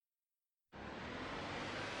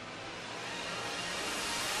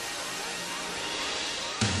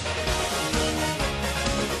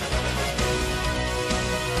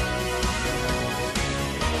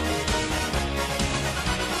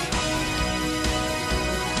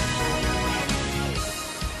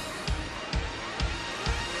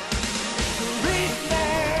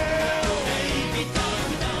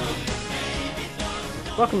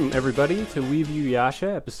Welcome, everybody, to We View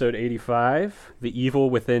Yasha, episode 85, The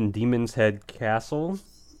Evil Within Demon's Head Castle,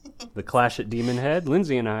 The Clash at Demon Head.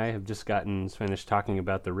 Lindsay and I have just gotten finished talking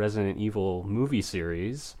about the Resident Evil movie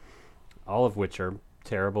series, all of which are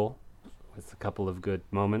terrible, with a couple of good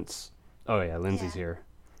moments. Oh, yeah, Lindsay's here.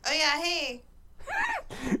 Oh, yeah, hey.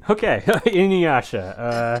 Okay,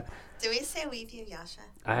 Inuyasha. Do we say We View Yasha?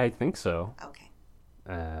 I think so. Okay.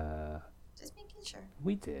 Just making sure.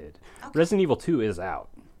 We did. Okay. Resident Evil 2 is out,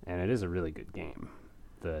 and it is a really good game.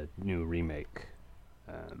 The new remake,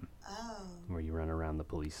 where you run around the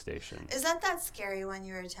police station. Is that scary one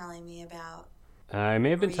you were telling me about? I may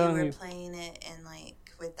have been telling you. You were playing it and, like,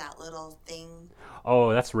 with that little thing.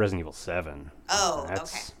 Oh, that's Resident Evil 7. Oh,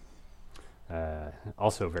 that's, okay.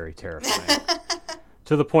 Also very terrifying.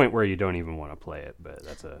 To the point where you don't even want to play it, but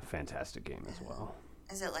that's a fantastic game as well.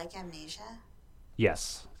 Is it like Amnesia?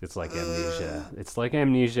 Yes, it's like Amnesia. It's like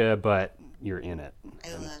Amnesia, but you're in it.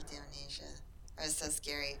 I loved Amnesia. It was so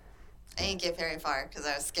scary. I didn't get very far because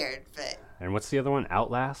I was scared, but... And what's the other one?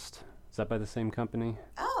 Outlast? Is that by the same company?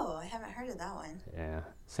 Oh, I haven't heard of that one. Yeah,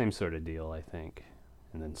 same sort of deal, I think.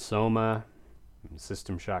 And then Soma, and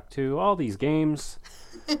System Shock 2, all these games.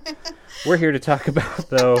 We're here to talk about,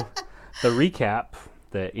 though, the recap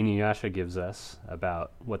that Inuyasha gives us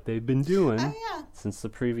about what they've been doing since the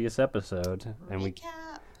previous episode. And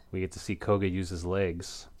we get to see Koga use his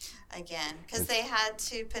legs. Again, because they had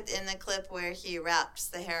to put in the clip where he wraps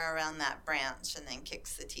the hair around that branch and then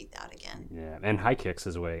kicks the teeth out again. Yeah, and high kicks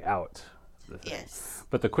his way out. Yes.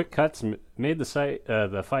 But the quick cuts made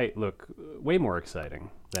the fight look way more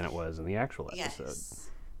exciting than it was in the actual episode. Yes.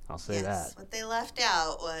 I'll say that. What they left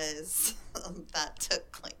out was that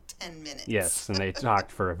took like 10 minutes. Yes, and they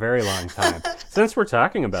talked for a very long time. Since we're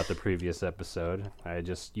talking about the previous episode,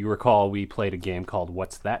 you recall we played a game called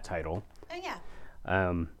What's That Title? Oh, yeah.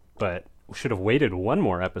 But we should have waited one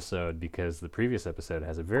more episode because the previous episode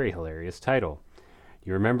has a very hilarious title.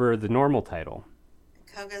 You remember the normal title?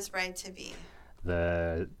 Koga's Bride to Be.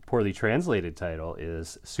 The poorly translated title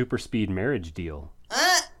is Super Speed Marriage Deal.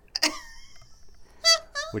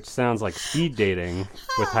 Which sounds like speed dating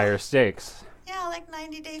with higher stakes. Yeah, like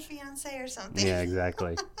 90 Day Fiance or something. Yeah,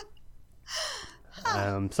 exactly.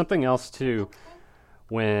 Something else, too,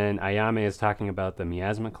 when Ayame is talking about the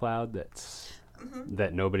miasma cloud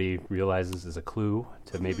that nobody realizes is a clue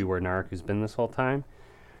to maybe where Naruku's been this whole time,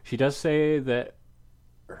 she does say that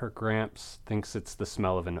her gramps thinks it's the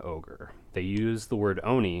smell of an ogre. They use the word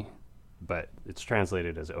oni, but it's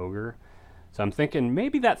translated as ogre. So I'm thinking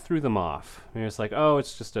maybe that threw them off. Maybe it's like, oh,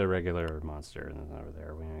 it's just a regular monster and it's over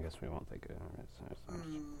there. I guess we won't think of it.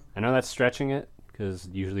 I know that's stretching it because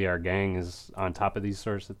usually our gang is on top of these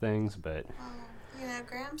sorts of things, but...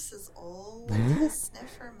 Gramps is old. The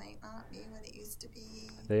sniffer might not be what it used to be.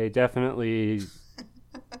 They definitely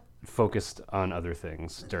focused on other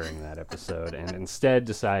things during that episode and instead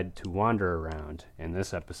decide to wander around in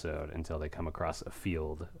this episode until they come across a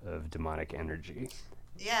field of demonic energy.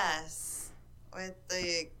 Yes. I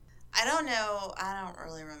don't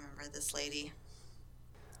really remember this lady.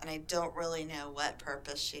 And I don't really know what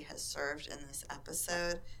purpose she has served in this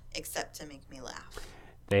episode, except to make me laugh.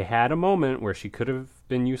 They had a moment where she could have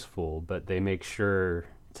been useful, but they make sure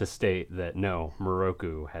to state that, no,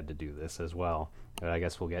 Moroku had to do this as well. But I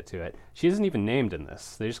guess we'll get to it. She isn't even named in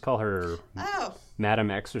this. They just call her Madam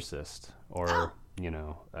Exorcist or,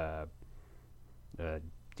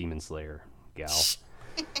 Demon Slayer gal.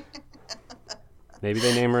 Maybe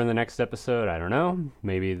they name her in the next episode. I don't know.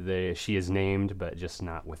 Maybe she is named, but just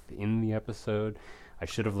not within the episode. I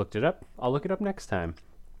should have looked it up. I'll look it up next time.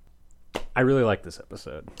 I really like this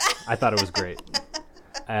episode. I thought it was great.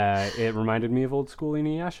 It reminded me of old school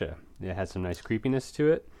Inuyasha. It had some nice creepiness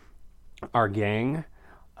to it. Our gang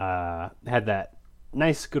had that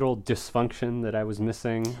nice, good old dysfunction that I was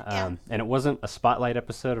missing. And it wasn't a spotlight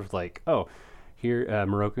episode of like, oh, here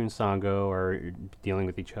Moroku and Sango are dealing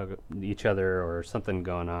with each other or something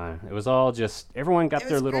going on. It was all just, everyone got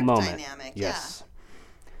their little moment. Dynamic, yes. Yeah.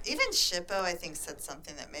 Even Shippo, I think, said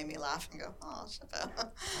something that made me laugh and go, oh, Shippo.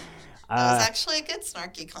 That was actually a good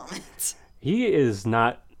snarky comment. He is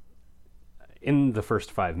not in the first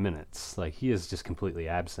 5 minutes. Like, he is just completely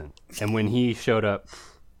absent. And when he showed up,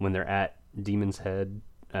 when they're at Demon's Head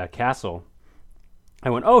Castle, I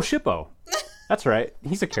went, oh, Shippo. That's right.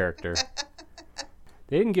 He's a character.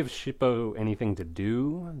 They didn't give Shippo anything to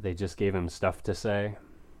do. They just gave him stuff to say.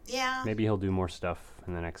 Yeah. Maybe he'll do more stuff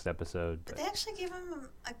in the next episode. But they actually gave him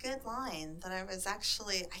a good line that I was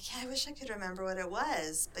actually... I wish I could remember what it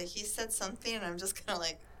was, but he said something and I'm just kind of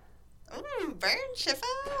like, burn, Shippo.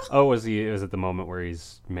 Oh, was it the moment where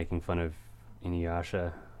he's making fun of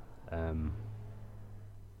Inuyasha?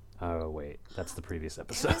 Oh, wait. That's the previous It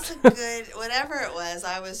episode. was a good, whatever it was,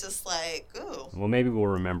 I was just like, ooh. Well, maybe we'll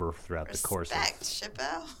remember throughout the course of Respect,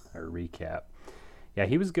 Shippo. our recap. Yeah,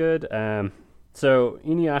 he was good. So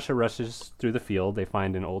Inuyasha rushes through the field. They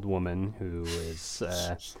find an old woman who is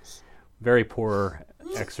very poor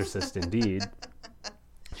exorcist indeed.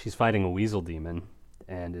 She's fighting a weasel demon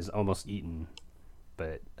and is almost eaten,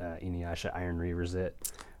 but Inuyasha Iron Reavers it.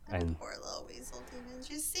 And Poor little weasel demon. Did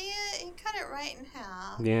you see it? He cut it right in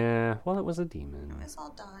half. yeah, well, it was a demon. It was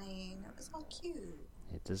all dying. It was all cute.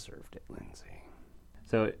 It deserved it, Lindsay.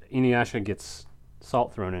 So Inuyasha gets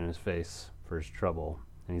salt thrown in his face for his trouble,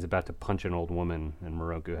 and he's about to punch an old woman, and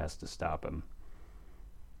Moroku has to stop him.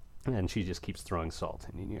 And she just keeps throwing salt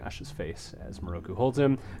in Inuyasha's face as Moroku holds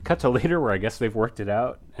him. Cut to later, where I guess they've worked it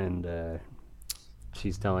out, and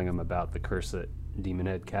she's telling him about the curse at Demon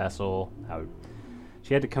Head Castle, how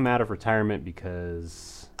she had to come out of retirement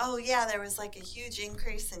because... Oh, yeah, there was like a huge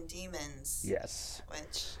increase in demons. Yes.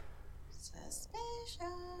 Which, suspicious.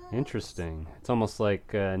 Interesting. It's almost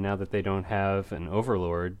like now that they don't have an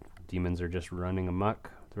overlord, demons are just running amok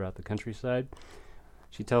throughout the countryside.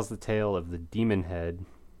 She tells the tale of the Demon Head,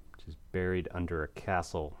 which is buried under a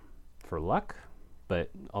castle for luck, but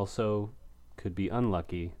also could be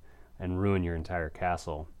unlucky and ruin your entire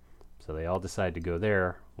castle. So they all decide to go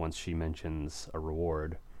there once she mentions a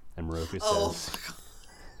reward. And Moroku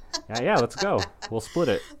says, yeah, let's go. We'll split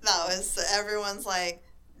it. That was, everyone's like,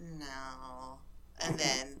 no. And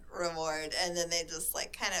then reward. And then they just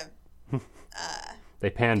like kind of They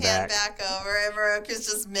pan back. over, and Moroku's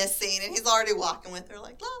just missing. And he's already walking with her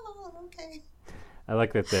like, la, la, okay. I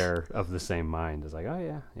like that they're of the same mind. It's like,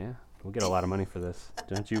 oh, yeah, we'll get a lot of money for this.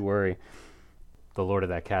 Don't you worry. The lord of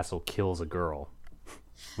that castle kills a girl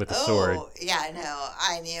with a sword. Oh, yeah, no.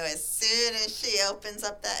 I knew as soon as she opens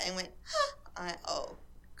up that and went,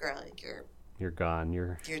 girl, You're gone.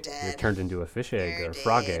 You're dead. You're turned into a fish egg You're or a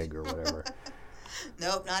frog dead. egg or whatever.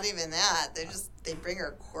 Nope, not even that. They bring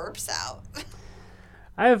her corpse out.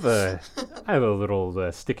 I have a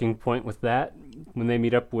little sticking point with that. When they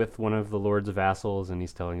meet up with one of the Lord's vassals and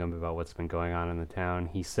he's telling them about what's been going on in the town,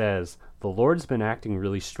 he says, the Lord's been acting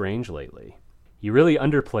really strange lately. He really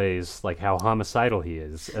underplays like how homicidal he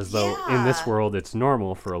is, as though in this world it's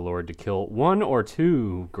normal for a lord to kill 1 or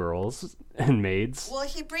 2 girls and maids. Well,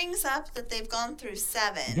 he brings up that they've gone through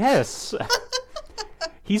 7. Yes.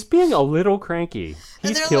 He's being a little cranky.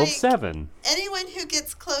 He's killed like, 7. Anyone who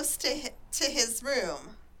gets close to his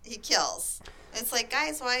room, he kills. It's like,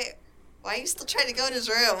 guys, why are you still trying to go in his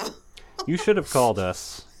room? You should have called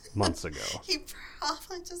us months ago. He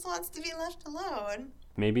probably just wants to be left alone.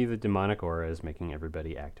 Maybe the demonic aura is making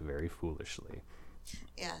everybody act very foolishly.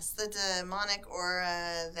 Yes, the demonic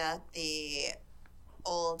aura that the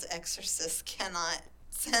old exorcist cannot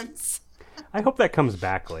sense. I hope that comes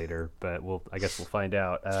back later, but I guess we'll find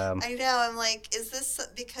out. I know, I'm like, is this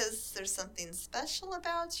because there's something special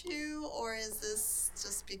about you, or is this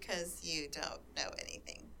just because you don't know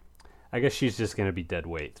anything? I guess she's just going to be dead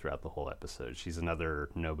weight throughout the whole episode. She's another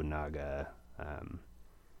Nobunaga.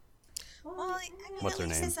 Well, I mean, What's her at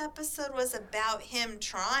least name? this episode was about him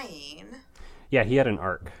trying. Yeah, he had an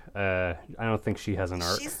arc. I don't think she has an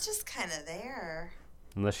arc. She's just kind of there.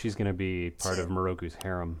 Unless she's going to be part of Moroku's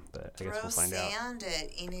harem, but I guess we'll find out. Throw sand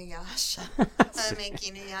at Inuyasha. Make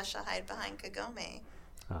Inuyasha hide behind Kagome.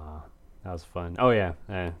 That was fun. Oh, yeah.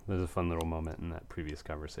 There's a fun little moment in that previous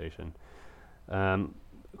conversation.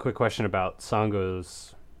 Quick question about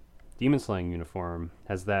Sango's demon slaying uniform.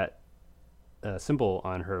 Has that symbol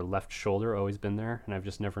on her left shoulder always been there, and I've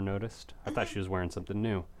just never noticed? I thought she was wearing something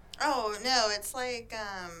new. Oh, no, it's like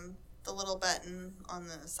the little button on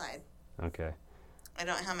the side. Okay. I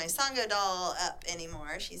don't have my Sango doll up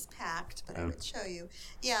anymore. She's packed, but I would show you.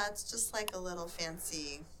 Yeah, it's just like a little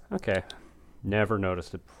fancy... Okay. Never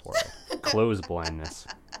noticed it before. Clothes blindness.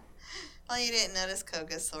 Well, you didn't notice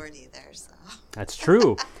Koga's sword either, so... That's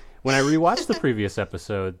true. When I rewatched the previous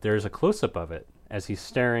episode, there's a close-up of it as he's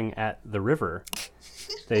staring at the river.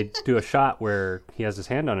 They do a shot where he has his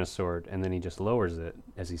hand on his sword, and then he just lowers it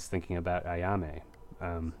as he's thinking about Ayame.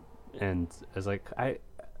 And I was like,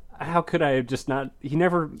 how could I have just not... He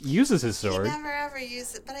never uses his sword. He never ever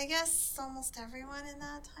used it, but I guess almost everyone in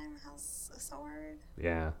that time has a sword.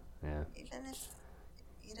 Yeah. Even if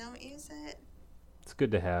you don't use it. It's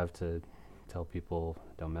good to have to tell people,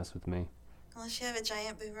 don't mess with me. Unless you have a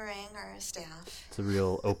giant boomerang or a staff. It's a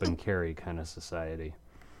real open carry kind of society.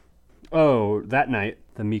 Oh, that night,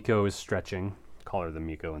 the Miko is stretching. Call her the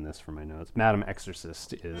Miko in this for my notes. Madam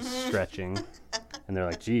Exorcist is stretching. And they're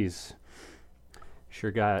like, geez,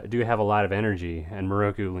 do have a lot of energy. And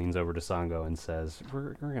Moroku leans over to Sango and says,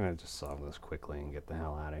 we're going to just solve this quickly and get the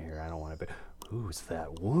hell out of here. I don't want to be... Who's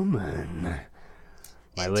that woman?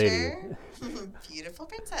 My lady. Beautiful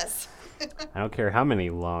princess. I don't care how many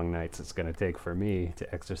long nights it's going to take for me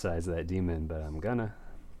to exorcise that demon, but I'm gonna.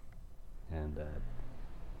 And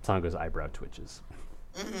Sango's eyebrow twitches.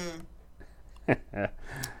 Mm-hmm.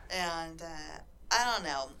 And I don't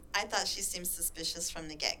know. I thought she seemed suspicious from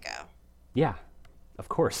the get-go. Yeah, of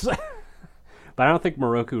course. But I don't think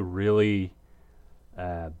Moroku really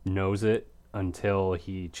knows it until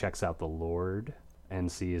he checks out the Lord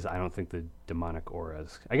and sees, I don't think, the demonic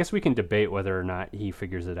auras. I guess we can debate whether or not he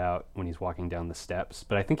figures it out when he's walking down the steps,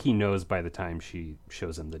 but I think he knows by the time she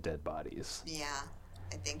shows him the dead bodies. Yeah,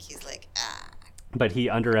 I think he's like, ah. But he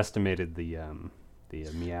underestimated the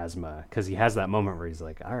miasma, because he has that moment where he's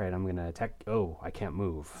like, all right, I'm going to attack. Oh, I can't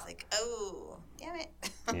move. It's like, oh, damn it.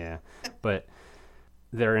 Yeah, but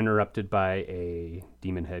they're interrupted by a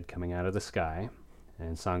demon head coming out of the sky,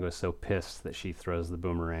 and Sango's so pissed that she throws the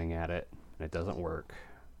boomerang at it, and it doesn't work.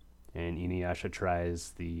 And Inuyasha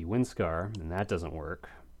tries the wind scar, and that doesn't work.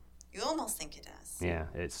 You almost think it does. Yeah,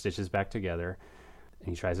 it stitches back together, and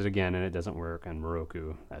he tries it again, and it doesn't work. And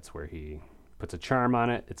Moroku, that's where he puts a charm on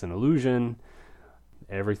it. It's an illusion.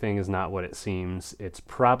 Everything is not what it seems. It's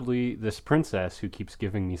probably this princess who keeps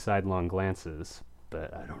giving me sidelong glances,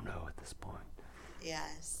 but I don't know at this point.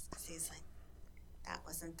 Yes, because he's like, that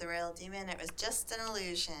wasn't the real demon. It was just an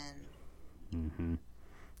illusion. Mm-hmm.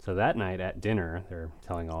 So that night at dinner, they're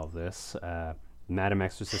telling all of this. Madam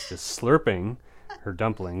Exorcist is slurping her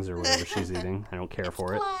dumplings or whatever she's eating. I don't care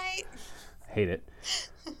for it. I hate it.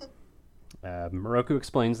 Moroku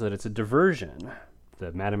explains that it's a diversion.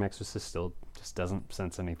 The Madam Exorcist still just doesn't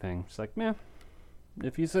sense anything. She's like, meh,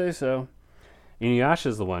 if you say so.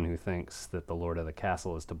 Inuyasha's the one who thinks that the Lord of the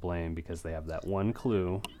Castle is to blame because they have that one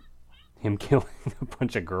clue, him killing a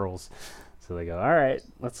bunch of girls. So they go, all right,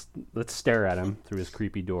 let's stare at him through his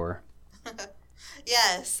creepy door.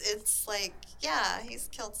 Yes, it's like, yeah, he's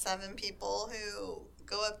killed 7 people who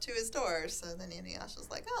go up to his door. So then Inuyasha's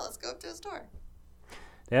like, oh, let's go up to his door.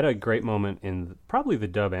 They had a great moment in probably the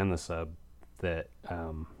dub and the sub that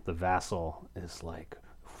the vassal is like,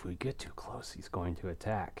 if we get too close, he's going to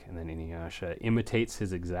attack. And then Inuyasha imitates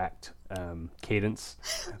his exact cadence,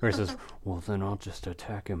 where he says, well, then I'll just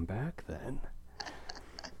attack him back then.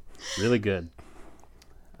 Really good.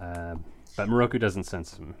 But Moroku doesn't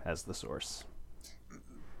sense him as the source.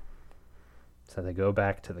 So they go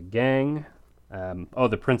back to the gang.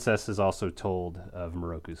 The princess is also told of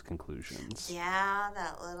Moroku's conclusions. Yeah,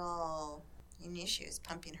 that little... You knew she was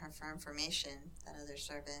pumping her for information, that other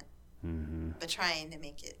servant. Mm-hmm. But trying to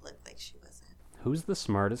make it look like she wasn't. Who's the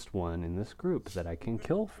smartest one in this group that I can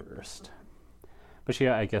kill first? But she,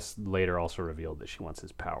 I guess, later also revealed that she wants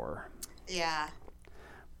his power. Yeah.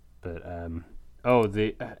 But,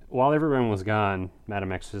 while everyone was gone,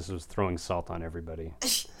 Madam Exorcist was throwing salt on everybody.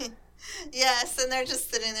 Yes, and they're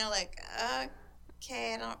just sitting there like,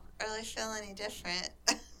 okay, I don't really feel any different.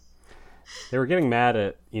 They were getting mad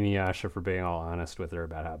at Inuyasha for being all honest with her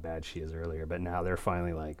about how bad she is earlier, but now they're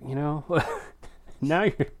finally like, now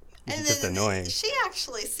you're just annoying. She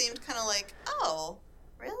actually seemed kind of like, oh,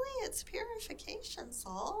 really? It's purification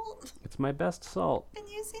salt? It's my best salt. I've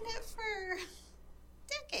been using it for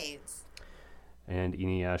decades. And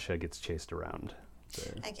Inuyasha gets chased around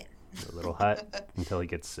Again. the little hut until he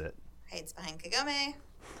gets sit. Hides behind Kagome.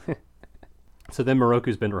 So then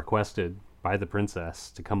Moroku's been requested by the princess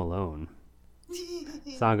to come alone.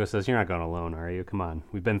 Sango says, you're not going alone, are you? Come on.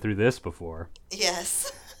 We've been through this before.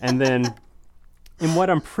 Yes. And then, in what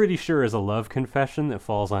I'm pretty sure is a love confession that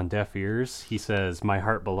falls on deaf ears, he says, my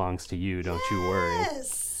heart belongs to you, don't you worry.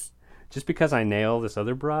 Yes. Just because I nail this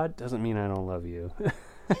other broad doesn't mean I don't love you.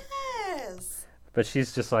 Yes. But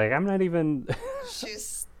she's just like, I'm not even...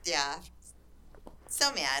 She's, yeah, so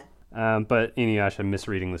mad. But Inuyasha,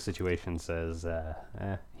 misreading the situation, says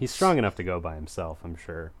he's strong enough to go by himself, I'm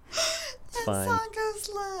sure. It's fine. Sango's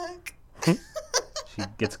luck. She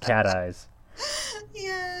gets cat eyes.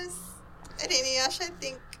 Yes. And Inuyasha, I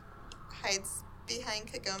think, hides behind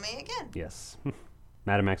Kagome again. Yes.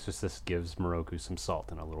 Madam Exorcist gives Moroku some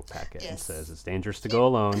salt in a little packet and Yes. says, it's dangerous to go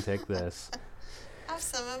alone, take this. Have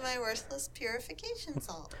some of my worthless purification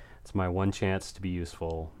salt. It's my one chance to be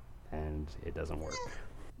useful, and it doesn't work.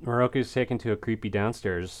 Moroku's taken to a creepy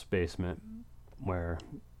downstairs basement where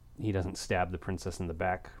he doesn't stab the princess in the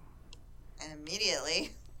back. And immediately...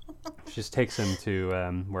 She just takes him to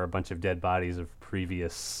where a bunch of dead bodies of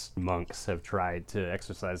previous monks have tried to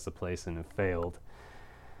exorcise the place and have failed.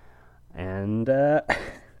 And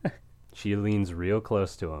she leans real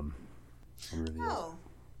close to him. and reveals. Oh,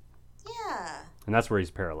 yeah. And that's where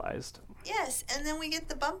he's paralyzed. Yes, and then we get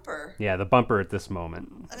the bumper. Yeah, the bumper at this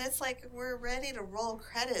moment. And it's like, we're ready to roll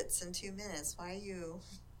credits in 2 minutes. Why are you...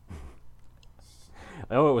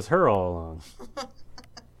 Oh, it was her all along.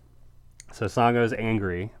 So Sango's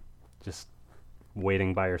angry, just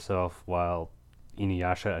waiting by herself while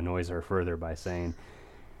Inuyasha annoys her further by saying,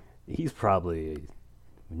 he's probably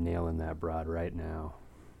nailing that broad right now.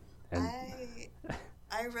 And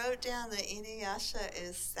I wrote down that Inuyasha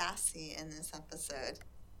is sassy in this episode.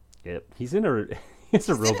 yep, he's in a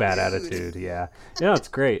real bad attitude. Yeah, it's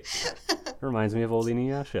great. It reminds me of old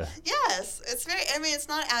Inuyasha. Yes, it's very. I mean, it's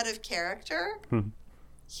not out of character.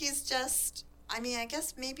 He's just. I mean, I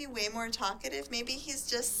guess maybe way more talkative. Maybe he's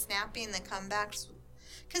just snapping the comebacks.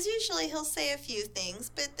 Because usually he'll say a few things,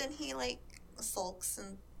 but then he like sulks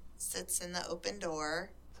and sits in the open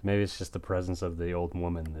door. So maybe it's just the presence of the old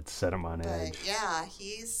woman that set him on edge. But yeah,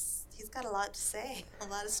 he's got a lot to say, a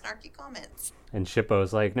lot of snarky comments. And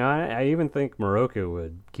Shippo's like, no, I even think Moroku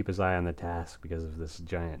would keep his eye on the task because of this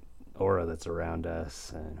giant aura that's around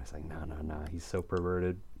us. And I was like, no, he's so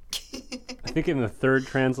perverted. I think in the third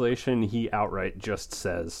translation, he outright just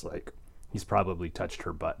says, like, he's probably touched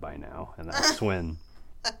her butt by now. And that's when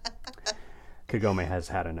Kagome has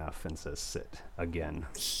had enough and says, sit again.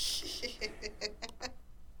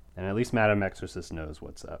 And at least Madame Exorcist knows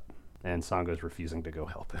what's up. And Sango's refusing to go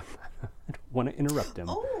help him. I don't want to interrupt him.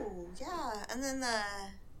 Oh, yeah. And then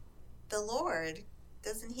the Lord,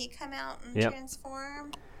 doesn't he come out and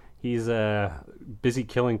transform? He's busy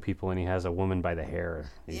killing people, and he has a woman by the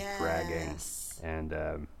hair he's dragging,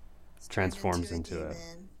 and transforms into a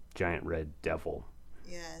giant red devil.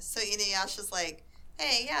 Yeah, so Inuyasha's like,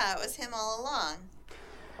 hey, yeah, it was him all along.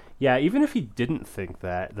 Yeah, even if he didn't think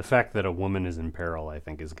that, the fact that a woman is in peril, I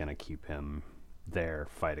think, is going to keep him there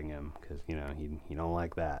fighting him, because, he don't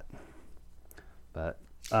like that. But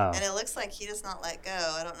and it looks like he does not let go.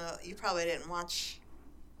 I don't know, you probably didn't watch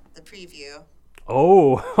the preview.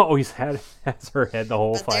 Oh, has her head the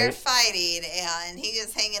whole fight. But they're fighting, and he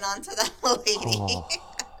is hanging on to that lady. Oh.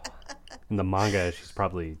 In the manga, she's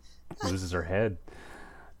probably loses her head.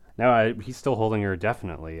 No, he's still holding her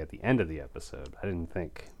definitely at the end of the episode. I didn't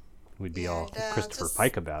think we'd be all Christopher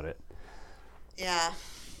Pike about it. Yeah.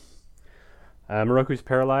 Moroku's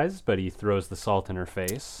paralyzed, but he throws the salt in her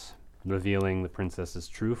face, revealing the princess's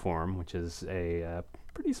true form, which is a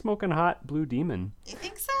pretty smoking hot blue demon. You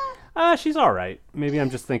think so? She's all right. Maybe I'm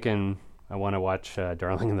just thinking I want to watch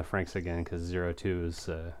Darling in the Franxx again because 02 is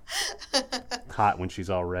hot when she's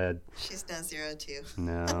all red. She's no 02.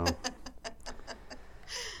 No.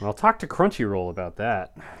 Well, talk to Crunchyroll about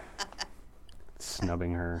that.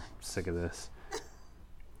 Snubbing her. Sick of this.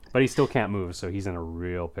 But he still can't move, so he's in a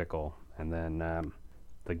real pickle. And then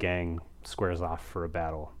the gang squares off for a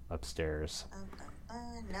battle upstairs.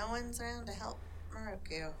 No one's around to help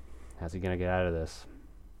Moroku. How's he going to get out of this?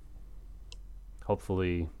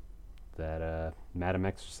 Hopefully that Madame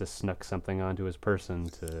Exorcist snuck something onto his person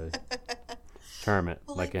to charm it,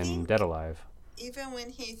 like in Dead Alive. Even when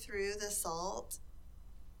he threw the salt,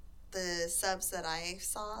 the subs that I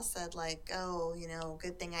saw said, like, oh,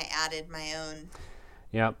 good thing I added my own.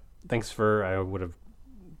 Yeah, I would have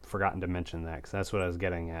forgotten to mention that, because that's what I was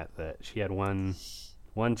getting at, that she had one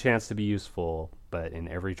chance to be useful, but in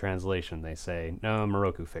every translation they say, no,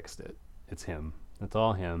 Moroku fixed it. It's him. It's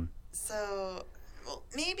all him. So, well,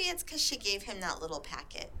 maybe it's because she gave him that little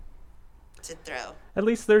packet to throw. At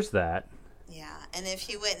least there's that. Yeah, and if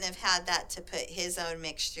he wouldn't have had that to put his own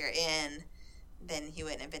mixture in, then he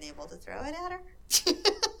wouldn't have been able to throw it at her.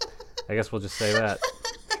 I guess we'll just say that.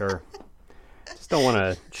 Sure. Just don't want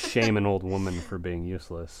to shame an old woman for being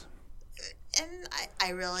useless. And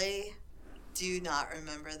I really do not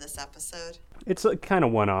remember this episode. It's a kind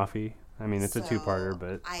of one-offy. I mean, it's a two-parter,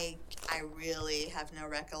 but... I really have no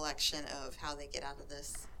recollection of how they get out of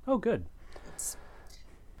this. Oh, good. It's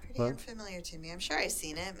pretty unfamiliar to me. I'm sure I've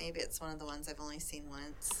seen it. Maybe it's one of the ones I've only seen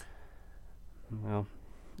once. Well,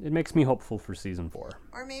 it makes me hopeful for season 4.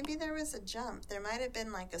 Or maybe there was a jump. There might have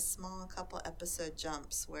been like a small couple episode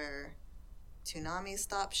jumps where Toonami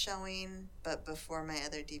stopped showing, but before my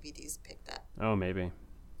other DVDs picked up. Oh, maybe.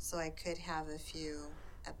 So I could have a few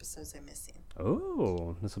episodes I'm missing.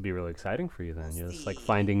 Oh, this will be really exciting for you then. You're just like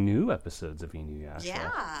finding new episodes of Inuyasha.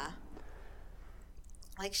 Yeah.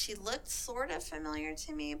 Like, she looked sort of familiar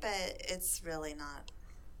to me, but it's really not.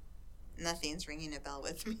 Nothing's ringing a bell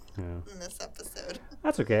with me in this episode.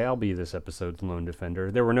 That's okay. I'll be this episode's lone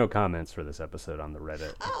defender. There were no comments for this episode on the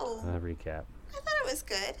Reddit recap. I thought it was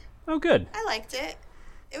good. Oh, good. I liked it.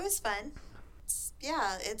 It was fun.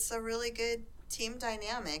 It's a really good team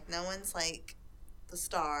dynamic. No one's like the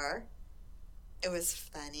star. It was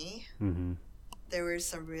funny. Mm-hmm. There were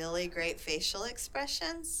some really great facial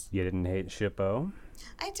expressions. You didn't hate Shippo?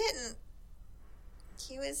 I didn't.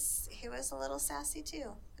 He was a little sassy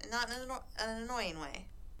too, and not in an annoying way.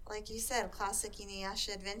 Like you said, classic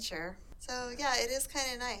Inuyasha adventure. So yeah, it is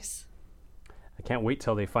kind of nice. I can't wait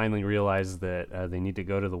till they finally realize that they need to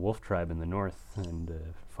go to the wolf tribe in the north and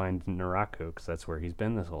find Naraku, because that's where he's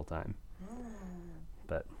been this whole time.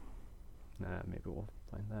 But maybe we'll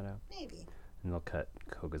find that out. Maybe. And they'll cut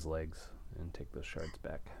Koga's legs and take those shards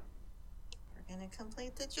back. We're going to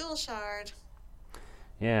complete the jewel shard.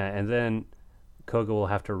 Yeah, and then Koga will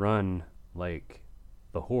have to run like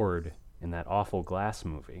the Horde in that awful Glass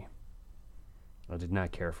movie. I did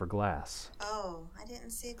not care for Glass. Oh, I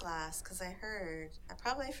didn't see Glass because I heard,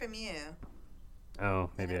 probably from you. Oh,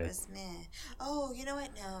 maybe it was meh. Oh, you know what?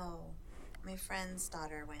 No. My friend's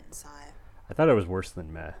daughter went and saw it. I thought it was worse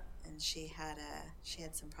than meh. And she had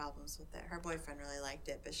some problems with it. Her boyfriend really liked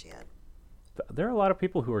it, but she had... There are a lot of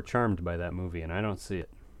people who are charmed by that movie, and I don't see it.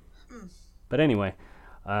 But anyway,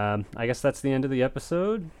 I guess that's the end of the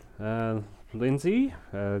episode. Lindsay,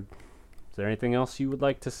 is there anything else you would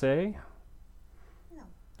like to say? No.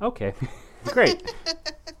 Okay, great.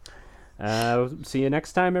 See you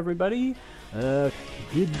next time, everybody.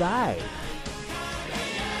 Goodbye.